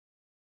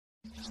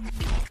Hello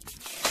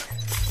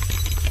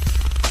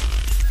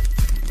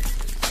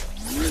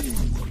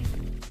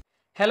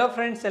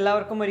friends,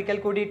 എല്ലാവർക്കും ഒരിക്കൽ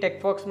കൂടി ടെക്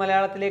ഫോക്സ്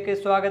മലയാളത്തിലേക്ക്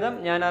സ്വാഗതം.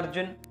 ഞാൻ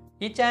അർജുൻ.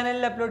 ഈ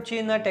ചാനലിൽ അപ്ലോഡ്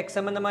ചെയ്യുന്ന ടെക്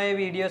സംബന്ധമായ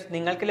വീഡിയോസ്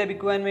നിങ്ങൾക്ക്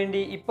ലഭിക്കുവാൻ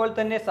വേണ്ടി ഇപ്പോൾ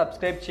തന്നെ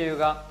സബ്സ്ക്രൈബ്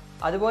ചെയ്യുക.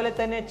 അതുപോലെ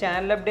തന്നെ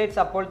ചാനൽ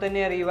അപ്ഡേറ്റ്സ് അപ്പോൾ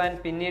തന്നെ അറിയുവാൻ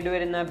പിന്നീട്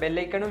വരുന്ന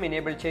ബെല്ലൈക്കണും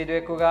എനേബിൾ ചെയ്തു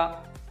വെക്കുക.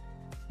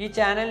 ഈ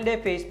ചാനലിൻ്റെ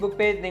ഫേസ്ബുക്ക്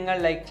പേജ് നിങ്ങൾ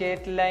ലൈക്ക്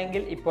ചെയ്തിട്ടില്ല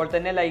എങ്കിൽ ഇപ്പോൾ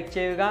തന്നെ ലൈക്ക്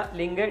ചെയ്യുക.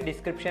 ലിങ്ക്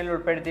ഡിസ്ക്രിപ്ഷനിൽ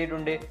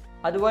ഉൾപ്പെടുത്തിയിട്ടുണ്ട്.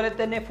 അതുപോലെ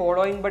തന്നെ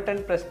ഫോളോയിങ് ബട്ടൺ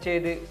പ്രസ്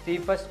ചെയ്ത് സി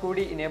ഫസ്റ്റ്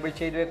കൂടി എനേബിൾ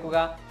ചെയ്തു വെക്കുക.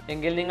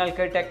 എങ്കിൽ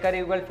നിങ്ങൾക്ക് ടെക്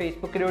അറിവുകൾ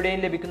ഫേസ്ബുക്കിലൂടെയും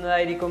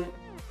ലഭിക്കുന്നതായിരിക്കും.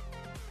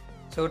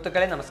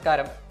 സുഹൃത്തുക്കളെ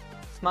നമസ്കാരം.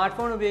 സ്മാർട്ട്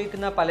ഫോൺ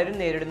ഉപയോഗിക്കുന്ന പലരും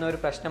നേരിടുന്ന ഒരു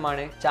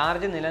പ്രശ്നമാണ്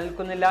ചാർജ്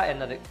നിലനിൽക്കുന്നില്ല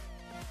എന്നത്.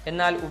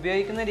 എന്നാൽ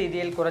ഉപയോഗിക്കുന്ന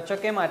രീതിയിൽ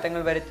കുറച്ചൊക്കെ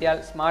മാറ്റങ്ങൾ വരുത്തിയാൽ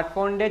സ്മാർട്ട്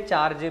ഫോണിൻ്റെ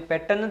ചാർജ്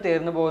പെട്ടെന്ന്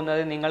തീർന്നു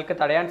പോകുന്നത് നിങ്ങൾക്ക്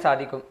തടയാൻ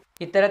സാധിക്കും.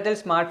 ഇത്തരത്തിൽ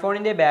സ്മാർട്ട്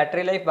ഫോണിൻ്റെ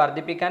ബാറ്ററി ലൈഫ്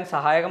വർദ്ധിപ്പിക്കാൻ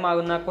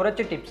സഹായകമാകുന്ന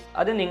കുറച്ച് ടിപ്സ്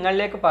അത്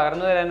നിങ്ങളിലേക്ക്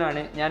പകർന്നു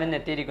തരാനാണ് ഞാൻ ഇന്ന്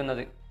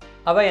എത്തിയിരിക്കുന്നത്.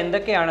 അവ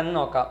എന്തൊക്കെയാണെന്ന്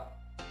നോക്കാം.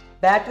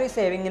 ബാറ്ററി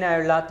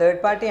സേവിങ്ങിനായുള്ള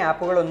തേർഡ് പാർട്ടി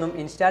ആപ്പുകളൊന്നും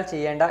ഇൻസ്റ്റാൾ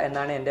ചെയ്യേണ്ട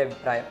എന്നാണ് എൻ്റെ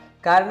അഭിപ്രായം.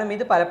 കാരണം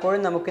ഇത്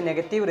പലപ്പോഴും നമുക്ക്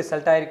നെഗറ്റീവ്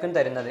റിസൾട്ടായിരിക്കും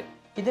തരുന്നത്.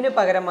 ഇതിന്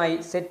പകരമായി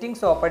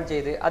സെറ്റിംഗ്സ് ഓപ്പൺ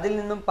ചെയ്ത് അതിൽ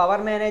നിന്നും പവർ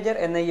മാനേജർ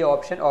എന്ന ഈ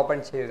ഓപ്ഷൻ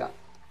ഓപ്പൺ ചെയ്യുക.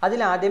 അതിൽ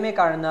ആദ്യമേ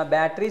കാണുന്ന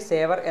ബാറ്ററി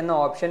സേവർ എന്ന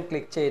ഓപ്ഷൻ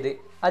ക്ലിക്ക് ചെയ്ത്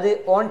അത്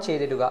ഓൺ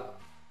ചെയ്തിടുക.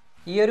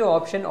 ഈ ഒരു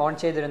ഓപ്ഷൻ ഓൺ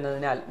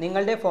ചെയ്തിരുന്നതിനാൽ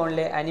നിങ്ങളുടെ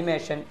ഫോണിലെ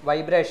അനിമേഷൻ,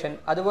 വൈബ്രേഷൻ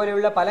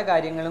അതുപോലെയുള്ള പല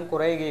കാര്യങ്ങളും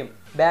കുറയുകയും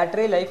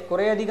ബാറ്ററി ലൈഫ്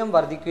കുറേയധികം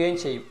വർദ്ധിക്കുകയും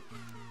ചെയ്യും.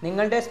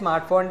 നിങ്ങളുടെ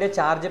സ്മാർട്ട് ഫോണിൻ്റെ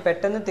ചാർജ്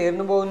പെട്ടെന്ന്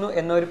തീർന്നു പോകുന്നു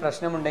എന്നൊരു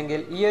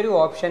പ്രശ്നമുണ്ടെങ്കിൽ ഈ ഒരു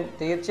ഓപ്ഷൻ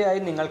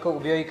തീർച്ചയായും നിങ്ങൾക്ക്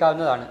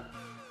ഉപയോഗിക്കാവുന്നതാണ്.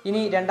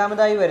 ഇനി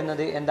രണ്ടാമതായി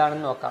വരുന്നത്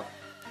എന്താണെന്ന് നോക്കാം.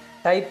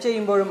 ടൈപ്പ്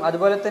ചെയ്യുമ്പോഴും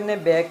അതുപോലെ തന്നെ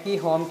ബാക്ക് കീ,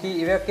 ഹോം കീ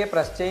ഇവയൊക്കെ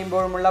പ്രസ്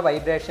ചെയ്യുമ്പോഴുമുള്ള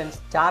വൈബ്രേഷൻസ്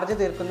ചാർജ്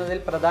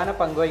തീർക്കുന്നതിൽ പ്രധാന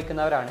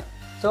പങ്കുവഹിക്കുന്നവരാണ്.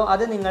 സോ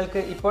അത്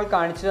നിങ്ങൾക്ക് ഇപ്പോൾ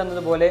കാണിച്ചു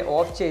തന്നതുപോലെ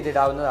ഓഫ്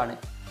ചെയ്തിടാവുന്നതാണ്.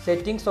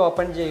 സെറ്റിംഗ്സ്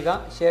ഓപ്പൺ ചെയ്യുക.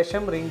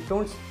 ശേഷം റിംഗ്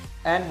ടൂൺസ്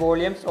ആൻഡ്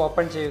വോളിയംസ്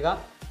ഓപ്പൺ ചെയ്യുക.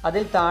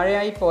 അതിൽ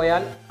താഴെയായി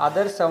പോയാൽ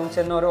അതർ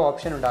സൗണ്ട്സ് എന്നൊരു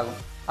ഓപ്ഷൻ ഉണ്ടാകും.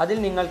 അതിൽ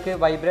നിങ്ങൾക്ക്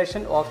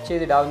വൈബ്രേഷൻ ഓഫ്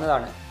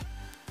ചെയ്തിടാവുന്നതാണ്.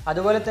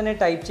 അതുപോലെ തന്നെ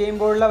ടൈപ്പ്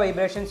ചെയ്യുമ്പോഴുള്ള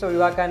വൈബ്രേഷൻസ്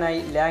ഒഴിവാക്കാനായി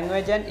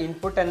ലാംഗ്വേജ് ആൻഡ്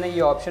ഇൻപുട്ട് എന്ന ഈ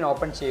ഓപ്ഷൻ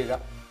ഓപ്പൺ ചെയ്യുക.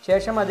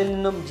 ശേഷം അതിൽ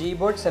നിന്നും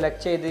ജീബോർഡ്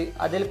സെലക്ട് ചെയ്ത്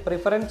അതിൽ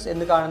പ്രിഫറൻസ്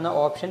എന്ന് കാണുന്ന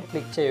ഓപ്ഷൻ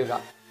ക്ലിക്ക് ചെയ്യുക.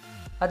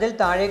 അതിൽ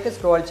താഴേക്ക്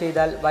സ്ക്രോൾ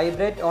ചെയ്താൽ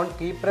വൈബ്രേറ്റ് ഓൺ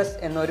കീ പ്രസ്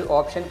എന്നൊരു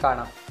ഓപ്ഷൻ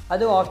കാണാം.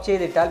 അത് ഓഫ്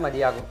ചെയ്തിട്ടാൽ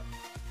മതിയാകും.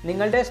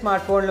 നിങ്ങളുടെ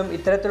സ്മാർട്ട് ഫോണിലും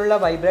ഇത്തരത്തിലുള്ള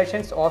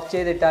വൈബ്രേഷൻസ് ഓഫ്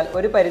ചെയ്തിട്ടാൽ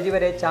ഒരു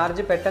പരിധിവരെ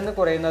ചാർജ് പെട്ടെന്ന്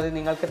കുറയുന്നത്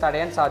നിങ്ങൾക്ക്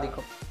തടയാൻ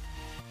സാധിക്കും.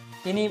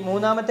 ഇനി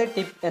മൂന്നാമത്തെ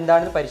ടിപ്പ്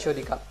എന്താണെന്ന്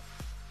പരിശോധിക്കാം.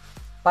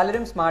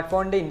 പലരും സ്മാർട്ട്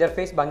ഫോണിൻ്റെ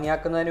ഇൻ്റർഫേസ്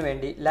ഭംഗിയാക്കുന്നതിന്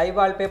വേണ്ടി ലൈവ്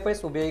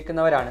വാൾപേപ്പേഴ്സ്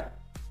ഉപയോഗിക്കുന്നവരാണ്.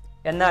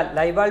 എന്നാൽ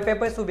ലൈവ്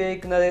വാൾപേപ്പേഴ്സ്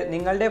ഉപയോഗിക്കുന്നത്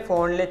നിങ്ങളുടെ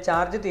ഫോണിലെ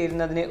ചാർജ്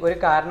തീരുന്നതിന് ഒരു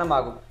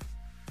കാരണമാകും.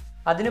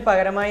 അതിനു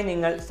പകരമായി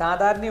നിങ്ങൾ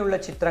സാധാരണയുള്ള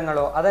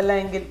ചിത്രങ്ങളോ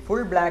അതല്ലെങ്കിൽ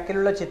ഫുൾ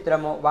ബ്ലാക്കിലുള്ള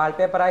ചിത്രമോ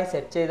വാൾപേപ്പറായി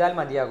സെറ്റ് ചെയ്താൽ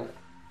മതിയാകും.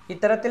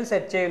 ഇത്തരത്തിൽ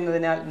സെറ്റ്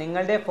ചെയ്യുന്നതിനാൽ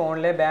നിങ്ങളുടെ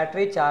ഫോണിലെ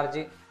ബാറ്ററി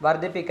ചാർജ്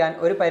വർദ്ധിപ്പിക്കാൻ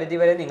ഒരു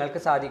പരിധിവരെ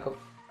നിങ്ങൾക്ക് സാധിക്കും.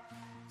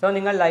 സോ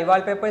നിങ്ങൾ ലൈവ്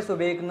വാൾപേപ്പേഴ്സ്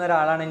ഉപയോഗിക്കുന്ന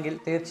ഒരാളാണെങ്കിൽ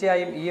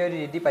തീർച്ചയായും ഈ ഒരു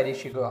രീതി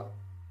പരീക്ഷിക്കുക.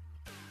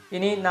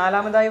 ഇനി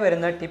നാലാമതായി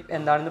വരുന്ന ടിപ്പ്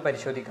എന്താണെന്ന്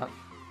പരിശോധിക്കാം.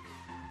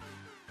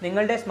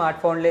 നിങ്ങളുടെ സ്മാർട്ട്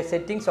ഫോണിലെ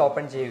സെറ്റിംഗ്സ്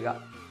ഓപ്പൺ ചെയ്യുക.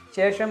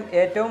 ശേഷം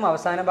ഏറ്റവും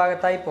അവസാന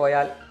ഭാഗത്തായി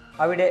പോയാൽ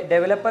അവിടെ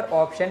ഡെവലപ്പർ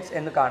ഓപ്ഷൻസ്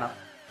എന്ന് കാണാം.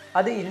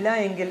 അത് ഇല്ല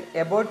എങ്കിൽ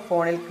എബൌട്ട്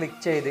ഫോണിൽ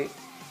ക്ലിക്ക് ചെയ്ത്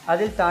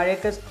അതിൽ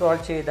താഴേക്ക് സ്ക്രോൾ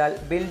ചെയ്താൽ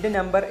ബിൽഡ്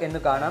നമ്പർ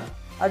എന്ന് കാണാം.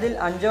 അതിൽ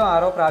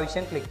 5-6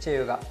 പ്രാവശ്യം ക്ലിക്ക്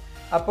ചെയ്യുക.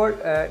 അപ്പോൾ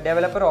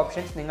ഡെവലപ്പർ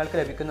ഓപ്ഷൻസ് നിങ്ങൾക്ക്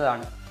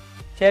ലഭിക്കുന്നതാണ്.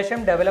 ശേഷം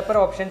ഡെവലപ്പർ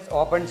ഓപ്ഷൻസ്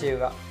ഓപ്പൺ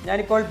ചെയ്യുക.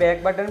 ഞാനിപ്പോൾ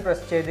ബാക്ക് ബട്ടൺ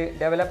പ്രസ് ചെയ്ത്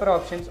ഡെവലപ്പർ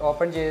ഓപ്ഷൻസ്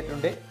ഓപ്പൺ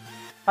ചെയ്തിട്ടുണ്ട്.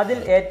 അതിൽ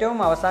ഏറ്റവും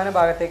അവസാന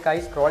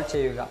ഭാഗത്തേക്കായി സ്ക്രോൾ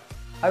ചെയ്യുക.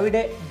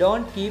 അവിടെ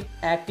ഡോണ്ട് കീപ്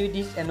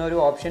ആക്ടിവിറ്റീസ് എന്നൊരു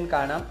ഓപ്ഷൻ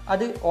കാണാം.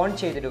 അത് ഓൺ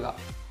ചെയ്തിടുക.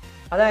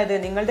 അതായത്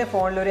നിങ്ങളുടെ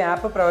ഫോണിൽ ഒരു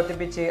ആപ്പ്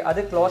പ്രവർത്തിപ്പിച്ച്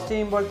അത് ക്ലോസ്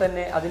ചെയ്യുമ്പോൾ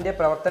തന്നെ അതിൻ്റെ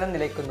പ്രവർത്തനം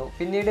നിലയ്ക്കുന്നു.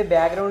 പിന്നീട്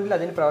ബാക്ക്ഗ്രൗണ്ടിൽ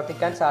അതിന്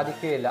പ്രവർത്തിക്കാൻ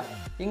സാധിക്കുകയില്ല.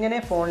 ഇങ്ങനെ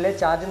ഫോണിലെ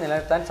ചാർജ്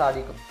നിലനിർത്താൻ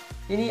സാധിക്കും.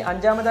 ഇനി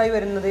അഞ്ചാമതായി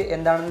വരുന്നത്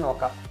എന്താണെന്ന്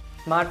നോക്കാം.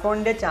 സ്മാർട്ട്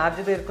ഫോണിൻ്റെ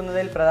ചാർജ്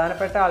തീർക്കുന്നതിൽ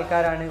പ്രധാനപ്പെട്ട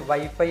ആൾക്കാരാണ്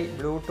വൈഫൈ,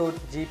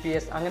 ബ്ലൂടൂത്ത്,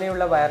 GPS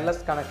അങ്ങനെയുള്ള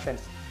വയർലെസ്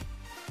കണക്ഷൻസ്.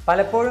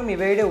 പലപ്പോഴും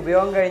ഇവയുടെ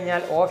ഉപയോഗം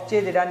കഴിഞ്ഞാൽ ഓഫ്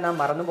ചെയ്തിടാൻ നാം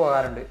മറന്നു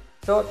പോകാറുണ്ട്.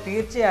 സോ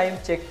തീർച്ചയായും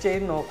ചെക്ക്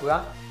ചെയ്ത് നോക്കുക.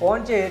 ഓൺ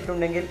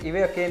ചെയ്തിട്ടുണ്ടെങ്കിൽ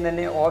ഇവയൊക്കെയും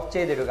തന്നെ ഓഫ്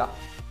ചെയ്തിടുക.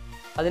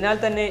 അതിനാൽ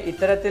തന്നെ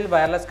ഇത്തരത്തിൽ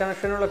വയർലെസ്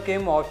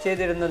കണക്ഷനുകളൊക്കെയും ഓഫ്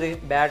ചെയ്തിടുന്നത്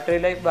ബാറ്ററി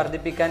ലൈഫ്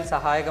വർദ്ധിപ്പിക്കാൻ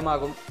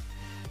സഹായകമാകും.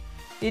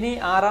 ഇനി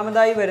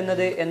ആറാമതായി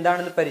വരുന്നത്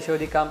എന്താണെന്ന്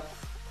പരിശോധിക്കാം.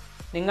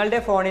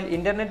 നിങ്ങളുടെ ഫോണിൽ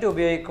ഇൻ്റർനെറ്റ്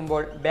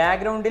ഉപയോഗിക്കുമ്പോൾ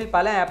ബാക്ക്ഗ്രൗണ്ടിൽ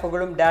പല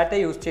ആപ്പുകളും ഡാറ്റ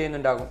യൂസ്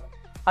ചെയ്യുന്നുണ്ടാകും.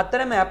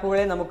 അത്തരം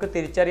ആപ്പുകളെ നമുക്ക്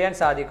തിരിച്ചറിയാൻ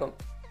സാധിക്കും.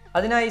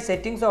 അതിനായി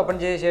സെറ്റിംഗ്സ് ഓപ്പൺ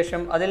ചെയ്ത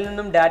ശേഷം അതിൽ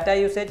നിന്നും ഡാറ്റ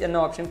യൂസേജ് എന്ന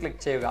ഓപ്ഷൻ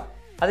ക്ലിക്ക് ചെയ്യുക.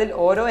 അതിൽ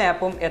ഓരോ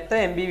ആപ്പും എത്ര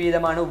MB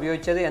വീതമാണ്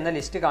ഉപയോഗിച്ചത് എന്ന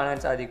ലിസ്റ്റ് കാണാൻ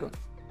സാധിക്കും.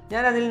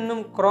 ഞാൻ അതിൽ നിന്നും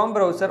ക്രോം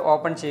ബ്രൗസർ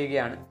ഓപ്പൺ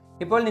ചെയ്യുകയാണ്.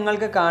 ഇപ്പോൾ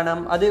നിങ്ങൾക്ക് കാണാം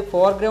അത്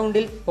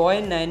ഫോർഗ്രൗണ്ടിൽ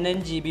 0.99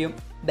 GB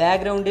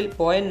ബാക്ക്ഗ്രൗണ്ടിൽ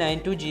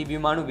 0.92 GB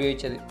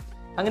ഉപയോഗിച്ചത്.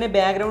 അങ്ങനെ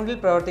ബാക്ക്ഗ്രൗണ്ടിൽ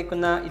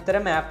പ്രവർത്തിക്കുന്ന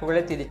ഇത്തരം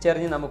ആപ്പുകളെ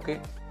തിരിച്ചറിഞ്ഞ് നമുക്ക്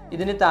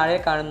ഇതിന് താഴെ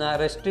കാണുന്ന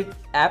റെസ്ട്രിക്റ്റ്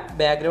ആപ്പ്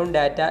ബാക്ക്ഗ്രൗണ്ട്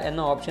ഡാറ്റ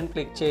എന്ന ഓപ്ഷൻ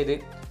ക്ലിക്ക് ചെയ്ത്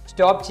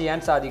സ്റ്റോപ്പ് ചെയ്യാൻ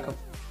സാധിക്കും.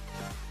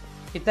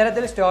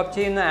 ഇത്തരത്തിൽ സ്റ്റോപ്പ്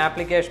ചെയ്യുന്ന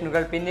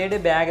ആപ്ലിക്കേഷനുകൾ പിന്നീട്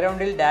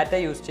ബാക്ക്ഗ്രൗണ്ടിൽ ഡാറ്റ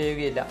യൂസ്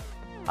ചെയ്യുകയില്ല.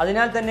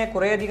 അതിനാൽ തന്നെ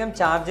കുറേയധികം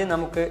ചാർജ്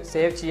നമുക്ക്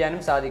സേവ്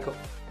ചെയ്യാനും സാധിക്കും.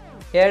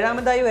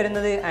 ഏഴാമതായി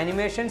വരുന്നത്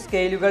അനിമേഷൻ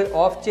സ്കെയിലുകൾ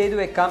ഓഫ് ചെയ്തു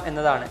വെക്കാം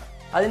എന്നതാണ്.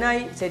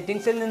 അതിനായി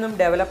സെറ്റിംഗ്സിൽ നിന്നും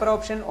ഡെവലപ്പർ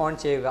ഓപ്ഷൻ ഓൺ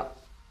ചെയ്യുക.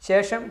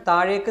 ശേഷം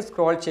താഴേക്ക്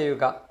സ്ക്രോൾ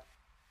ചെയ്യുക.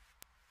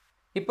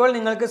 ഇപ്പോൾ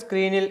നിങ്ങൾക്ക്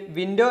സ്ക്രീനിൽ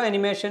window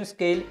animation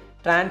scale,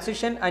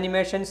 transition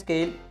animation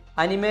scale,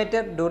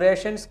 animator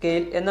duration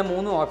scale എന്ന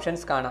 3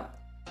 ഓപ്ഷൻസ് കാണാം.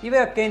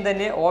 ഇവയൊക്കെയും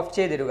തന്നെ ഓഫ്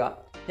ചെയ്തിടുക.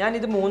 ഞാൻ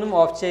ഇത് 3ഉം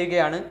ഓഫ്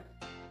ചെയ്യുകയാണ്.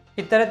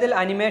 ഇത്തരത്തിൽ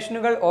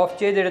അനിമേഷനുകൾ ഓഫ്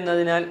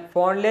ചെയ്തിടുന്നതിനാൽ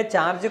ഫോണിലെ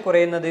ചാർജ്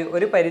കുറയുന്നത്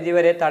ഒരു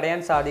പരിധിവരെ തടയാൻ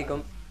സാധിക്കും.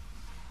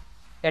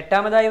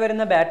 8ാമതായി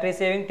വരുന്ന ബാറ്ററി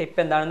സേവിംഗ്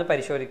ടിപ്പ് എന്താണെന്ന്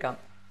പരിശോധിക്കാം.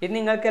 ഇത്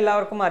നിങ്ങൾക്ക്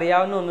എല്ലാവർക്കും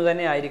അറിയാവുന്ന ഒന്ന്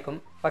തന്നെ ആയിരിക്കും.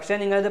 പക്ഷേ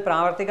നിങ്ങളിത്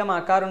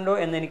പ്രാവർത്തികമാക്കാറുണ്ടോ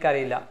എന്ന്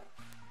എനിക്കറിയില്ല.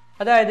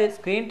 അതായത്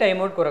സ്ക്രീൻ ടൈം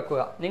ഔട്ട്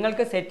കുറക്കുക.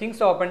 നിങ്ങൾക്ക്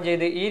സെറ്റിംഗ്സ് ഓപ്പൺ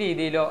ചെയ്ത് ഈ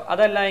രീതിയിലോ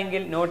അതല്ല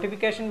എങ്കിൽ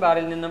നോട്ടിഫിക്കേഷൻ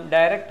ബാറിൽ നിന്നും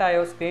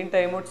ഡയറക്റ്റായോ സ്ക്രീൻ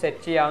ടൈം ഔട്ട്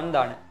സെറ്റ്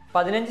ചെയ്യാവുന്നതാണ്.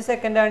 15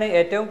 സെക്കൻഡാണ്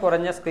ഏറ്റവും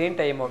കുറഞ്ഞ സ്ക്രീൻ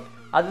ടൈം ഔട്ട്.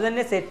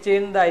 അതുതന്നെ സെറ്റ്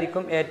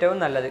ചെയ്യുന്നതായിരിക്കും ഏറ്റവും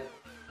നല്ലത്.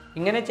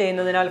 ഇങ്ങനെ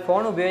ചെയ്യുന്നതിനാൽ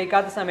ഫോൺ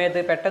ഉപയോഗിക്കാത്ത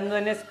സമയത്ത് പെട്ടെന്ന്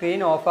തന്നെ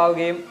സ്ക്രീൻ ഓഫ്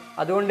ആവുകയും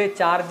അതുകൊണ്ട്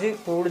ചാർജ്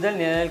കൂടുതൽ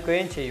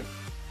നിലനിൽക്കുകയും ചെയ്യും.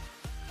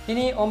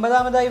 ഇനി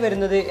 9ാമതായി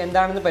വരുന്നത്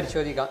എന്താണെന്ന്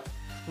പരിശോധിക്കാം.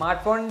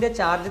 സ്മാർട്ട് ഫോണിൻ്റെ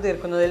ചാർജ്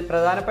തീർക്കുന്നതിൽ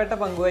പ്രധാനപ്പെട്ട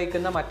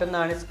പങ്കുവഹിക്കുന്ന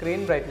മറ്റൊന്നാണ്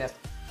സ്ക്രീൻ ബ്രൈറ്റ്നസ്.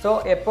 സോ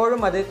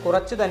എപ്പോഴും അത്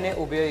കുറച്ചു തന്നെ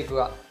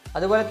ഉപയോഗിക്കുക.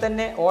 അതുപോലെ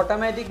തന്നെ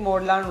ഓട്ടോമാറ്റിക്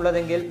മോഡിലാണ്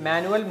ഉള്ളതെങ്കിൽ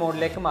മാനുവൽ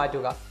മോഡിലേക്ക്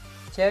മാറ്റുക.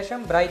 ശേഷം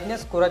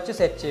ബ്രൈറ്റ്നസ് കുറച്ച്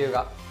സെറ്റ് ചെയ്യുക.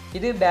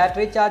 ഇത്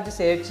ബാറ്ററി ചാർജ്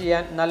സേവ്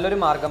ചെയ്യാൻ നല്ലൊരു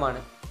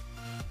മാർഗ്ഗമാണ്.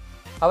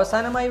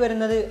 അവസാനമായി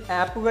വരുന്നത്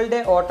ആപ്പുകളുടെ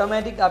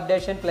ഓട്ടോമാറ്റിക്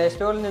അപ്ഡേഷൻ പ്ലേ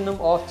സ്റ്റോറിൽ നിന്നും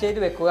ഓഫ് ചെയ്ത്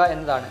വെക്കുക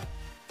എന്നതാണ്.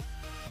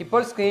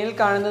 ഇപ്പോൾ സ്ക്രീനിൽ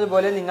കാണുന്നത്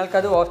പോലെ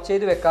നിങ്ങൾക്കത് ഓഫ്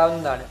ചെയ്ത്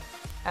വെക്കാവുന്നതാണ്.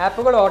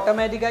 ആപ്പുകൾ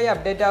ഓട്ടോമാറ്റിക്കായി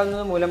അപ്ഡേറ്റ്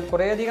ആവുന്നത് മൂലം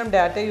കുറേയധികം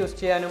ഡാറ്റ യൂസ്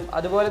ചെയ്യാനും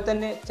അതുപോലെ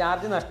തന്നെ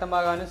ചാർജ്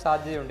നഷ്ടമാകാനും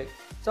സാധ്യതയുണ്ട്.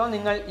 സോ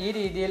നിങ്ങൾ ഈ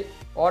രീതിയിൽ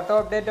ഓട്ടോ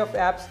അപ്ഡേറ്റ് ഓഫ്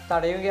ആപ്സ്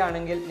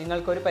തടയുകയാണെങ്കിൽ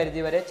നിങ്ങൾക്കൊരു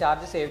പരിധിവരെ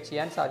ചാർജ് സേവ്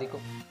ചെയ്യാൻ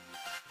സാധിക്കും.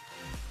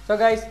 സോ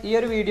ഗൈസ്, ഈ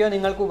ഒരു വീഡിയോ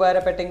നിങ്ങൾക്ക്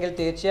ഉപകാരപ്പെട്ടെങ്കിൽ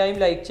തീർച്ചയായും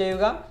ലൈക്ക്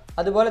ചെയ്യുക.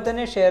 അതുപോലെ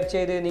തന്നെ ഷെയർ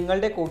ചെയ്ത്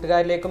നിങ്ങളുടെ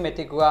കൂട്ടുകാരിലേക്കും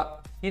എത്തിക്കുക.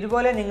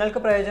 ഇതുപോലെ നിങ്ങൾക്ക്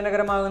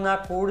പ്രയോജനകരമാകുന്ന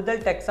കൂടുതൽ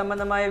ടെക്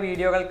സംബന്ധമായ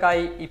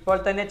വീഡിയോകൾക്കായി ഇപ്പോൾ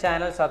തന്നെ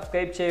ചാനൽ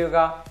സബ്സ്ക്രൈബ് ചെയ്യുക.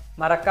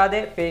 മറക്കാതെ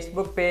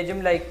ഫേസ്ബുക്ക് പേജും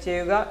ലൈക്ക്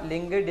ചെയ്യുക.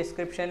 ലിങ്ക്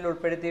ഡിസ്ക്രിപ്ഷനിൽ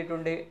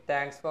ഉൾപ്പെടുത്തിയിട്ടുണ്ട്.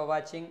 Thanks for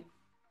watching.